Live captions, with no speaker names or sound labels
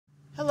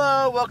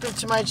Hello, welcome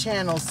to my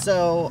channel.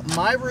 So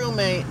my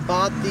roommate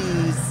bought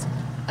these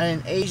at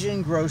an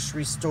Asian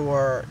grocery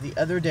store the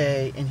other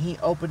day and he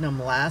opened them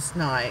last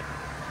night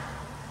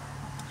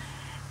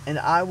and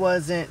I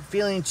wasn't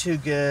feeling too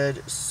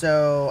good,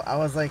 so I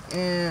was like,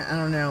 I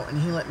don't know, and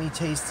he let me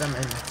taste them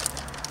and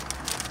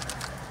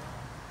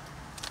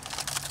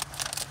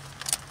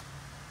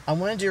I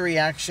wanted to do a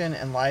reaction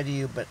and lie to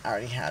you, but I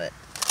already had it.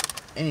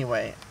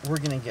 Anyway, we're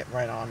gonna get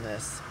right on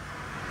this.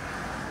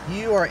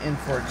 You are in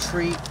for a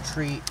treat.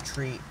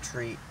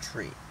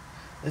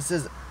 This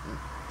is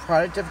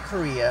product of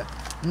Korea.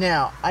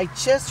 Now, I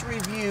just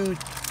reviewed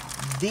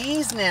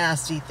these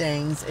nasty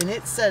things, and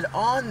it said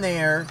on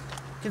there,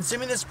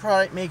 consuming this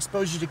product may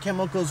expose you to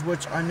chemicals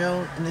which are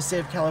known in the state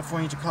of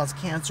California to cause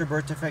cancer,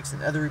 birth defects,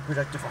 and other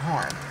reproductive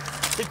harm.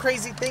 The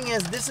crazy thing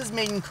is, this is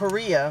made in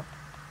Korea,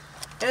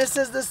 and it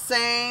says the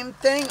same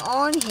thing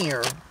on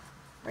here,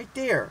 right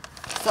there.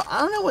 So I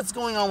don't know what's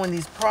going on with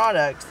these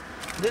products.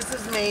 This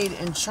is made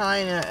in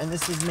China and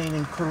this is made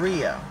in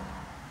Korea.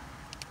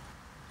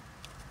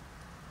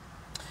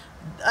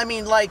 I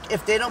mean, like,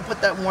 if they don't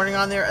put that warning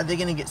on there, are they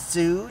going to get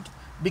sued?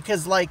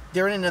 Because, like,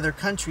 they're in another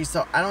country,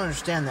 so I don't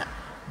understand that.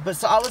 But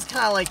so I was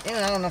kind of like,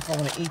 I don't know if I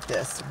want to eat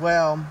this.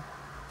 Well,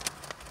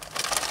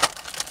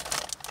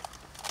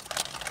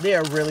 they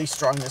are really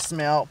strong to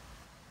smell.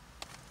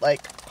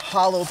 Like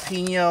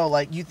jalapeno,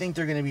 like you think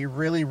they're going to be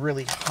really,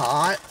 really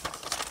hot.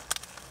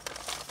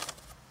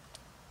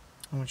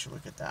 I want you to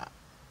look at that.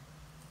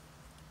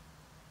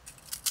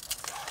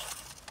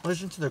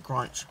 Listen to the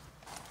crunch.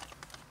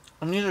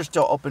 And these are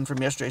still open from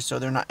yesterday, so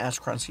they're not as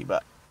crunchy,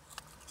 but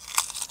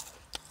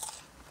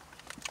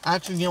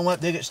actually, you know what?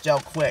 They get stale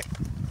quick.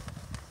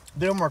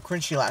 They were more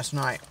crunchy last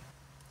night.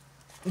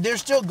 They're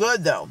still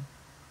good, though.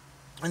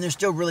 And they're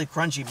still really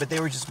crunchy, but they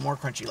were just more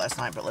crunchy last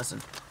night. But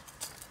listen.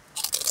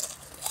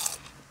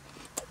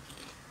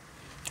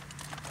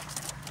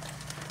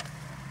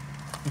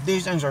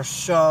 These things are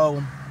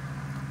so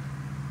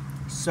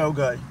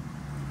good.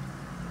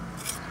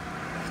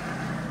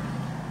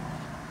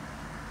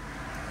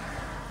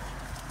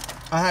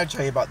 I had to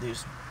tell you about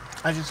these.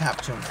 I just have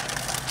to.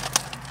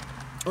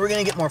 We're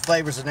going to get more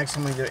flavors the next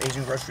time we go to the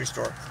Asian grocery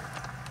store.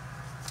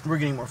 We're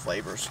getting more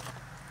flavors.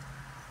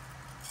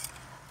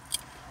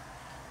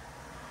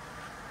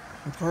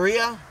 In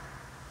Korea,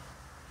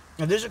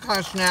 now these are kind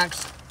of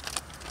snacks.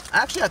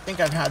 Actually, I think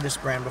I've had this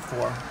brand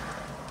before.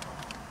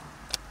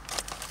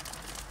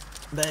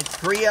 But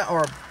Korea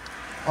or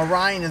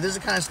Orion, if this is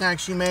the kind of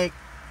snacks you make,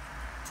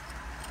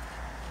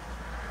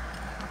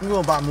 you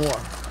will buy more.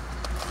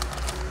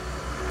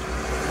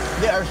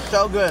 They are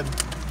so good.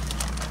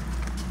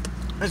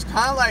 It's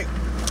kind of like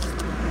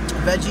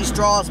veggie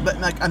straws, but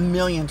like a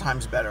million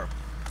times better.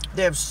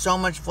 They have so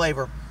much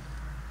flavor.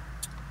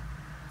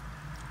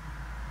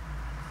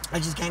 I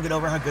just can't get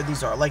over how good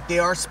these are. Like, they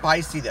are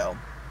spicy though.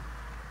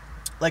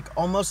 Like,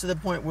 almost to the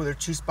point where they're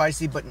too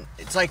spicy, but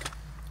it's like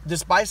the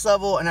spice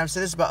level, and I've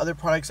said this about other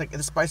products, like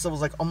the spice level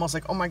is like almost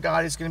like, oh my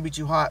god, it's going to be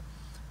too hot.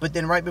 But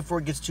then right before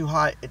it gets too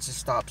hot, it just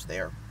stops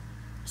there.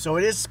 So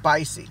it is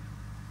spicy.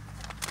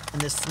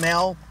 And the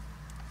smell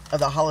of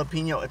the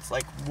jalapeno, it's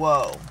like,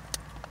 whoa.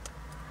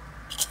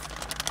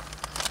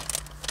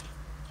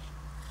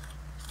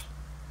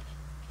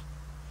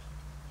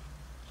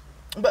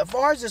 But as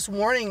far as this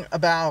warning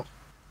about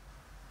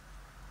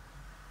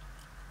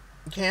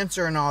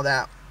cancer and all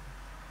that,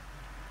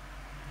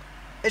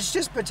 it's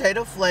just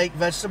potato flake,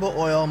 vegetable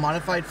oil,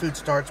 modified food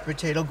starch,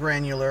 potato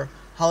granular,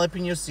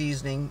 jalapeno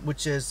seasoning,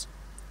 which is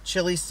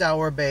chili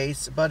sour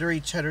base,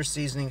 buttery cheddar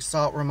seasoning,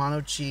 salt, Romano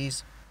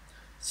cheese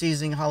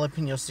seasoning,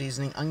 jalapeno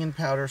seasoning, onion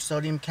powder,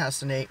 sodium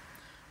caseinate,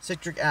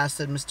 citric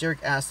acid,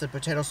 mustaric acid,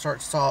 potato starch,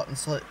 salt,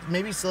 and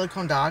maybe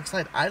silicone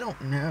dioxide. I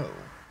don't know.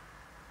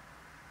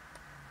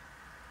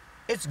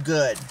 It's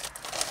good.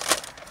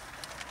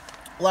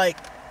 Like,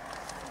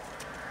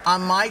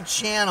 on my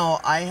channel,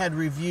 I had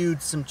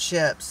reviewed some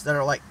chips that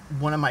are like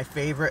one of my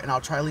favorite, and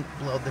I'll try to link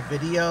below the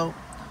video.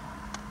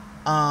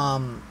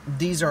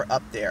 These are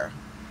up there.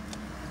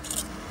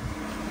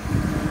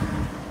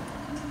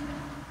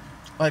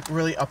 Like,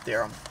 really up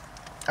there.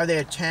 Are they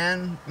a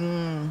 10?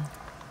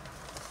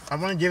 I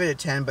want to give it a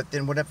 10, but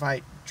then what if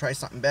I try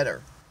something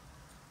better?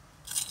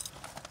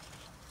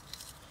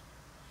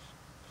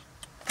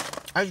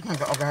 I just can't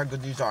get over how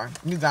good these are.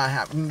 You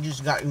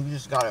just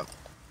gotta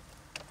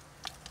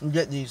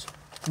get these.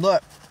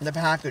 Look, the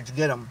package,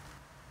 get them.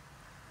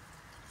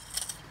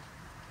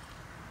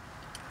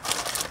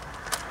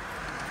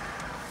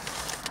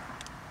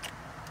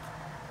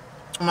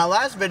 In my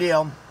last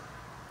video,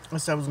 I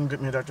said I was gonna get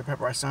me a Dr.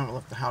 Pepper. I still haven't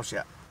left the house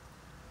yet,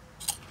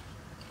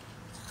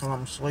 because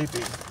I'm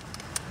sleepy.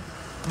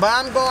 But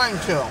I'm going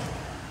to.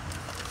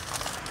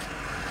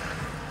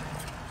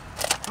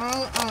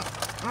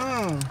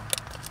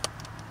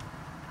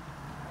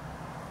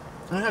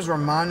 It has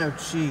Romano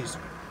cheese.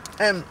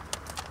 And,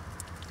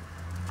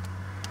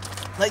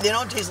 like, they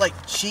don't taste like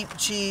cheap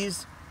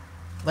cheese.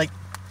 Like,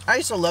 I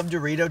used to love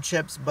Dorito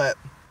chips, but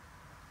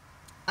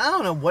I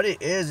don't know what it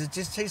is. It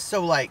just tastes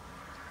so like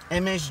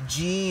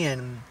MSG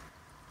and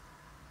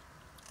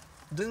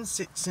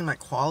Doesn't seem like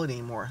quality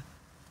anymore.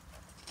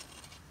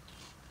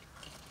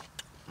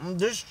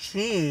 This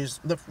cheese,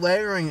 the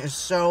flavoring is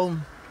so...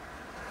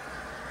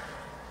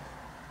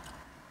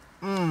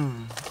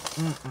 You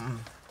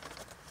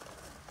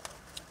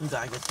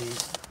gotta get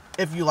these.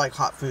 If you like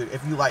hot food,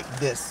 if you like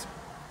this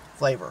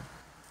flavor.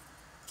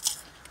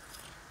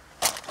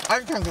 I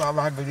can't believe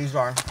how good these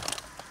are.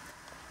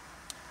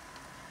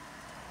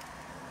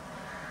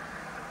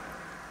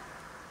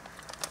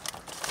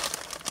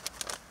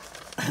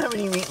 I haven't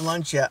even eaten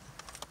lunch yet.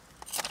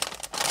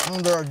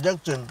 And they're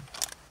addicting.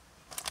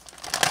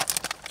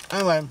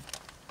 Anyway,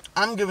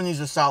 I'm giving these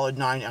a solid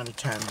 9 out of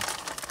 10.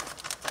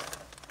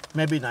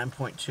 Maybe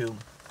 9.2.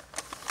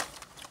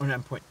 Or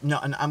 9 point, no,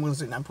 I'm going to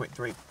say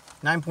 9.3.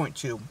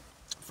 9.2.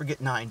 Forget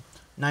 9.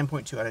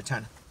 9.2 out of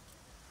 10.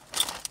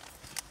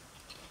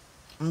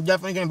 I'm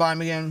definitely going to buy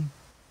them again.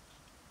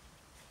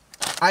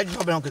 I just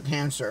hope I don't get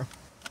cancer.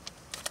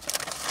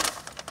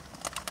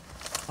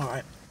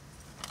 Alright.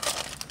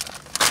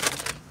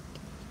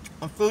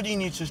 A foodie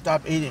needs to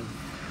stop eating.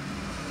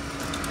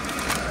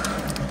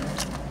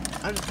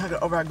 I just kind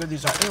of over how good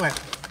these are. Anyway,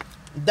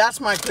 that's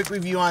my quick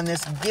review on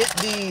this. Get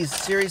these,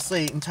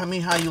 seriously, and tell me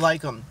how you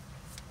like them.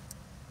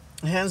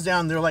 Hands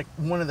down, they're like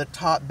one of the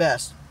top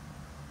best.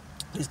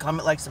 Please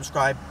comment, like,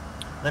 subscribe.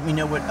 Let me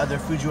know what other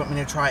foods you want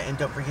me to try. And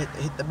don't forget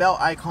to hit the bell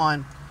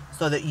icon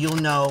so that you'll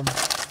know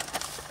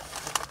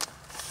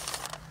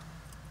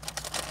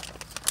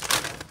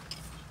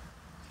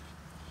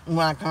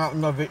when I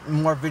come out with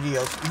more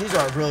videos. These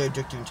are really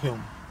addicting too.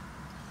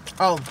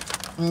 Oh,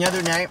 and the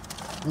other night,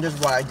 this is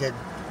what I did.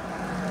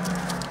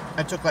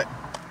 I took like,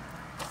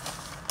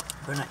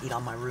 I better not eat all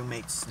my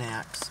roommate's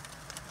snacks.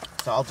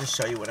 So I'll just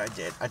show you what I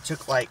did. I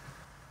took like,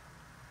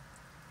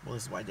 well,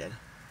 this is what I did.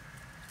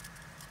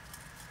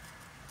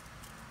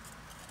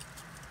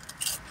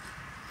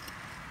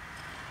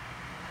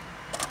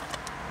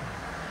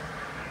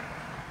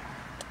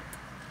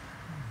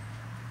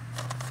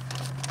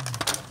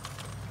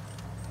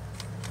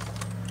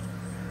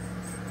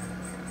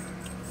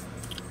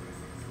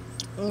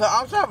 And I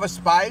also have a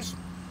spice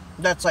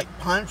that's like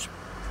punch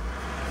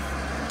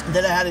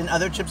that I had in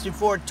other chips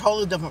before.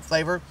 Totally different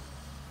flavor.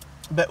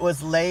 But it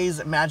was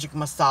Lay's Magic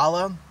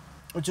Masala,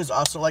 which is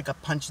also like a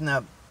punch in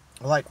the,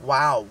 like,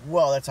 wow,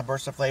 whoa, that's a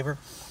burst of flavor.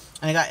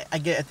 And I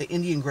get it at the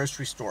Indian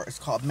grocery store. It's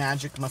called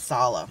Magic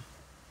Masala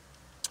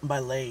by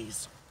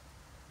Lay's.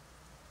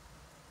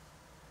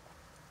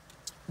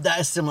 That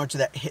is similar to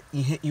that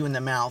hit you in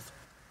the mouth,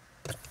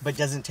 but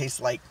doesn't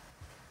taste like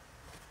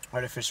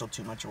artificial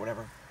too much or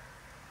whatever.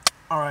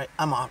 All right,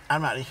 I'm off.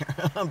 I'm out of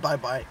here.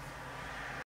 Bye-bye.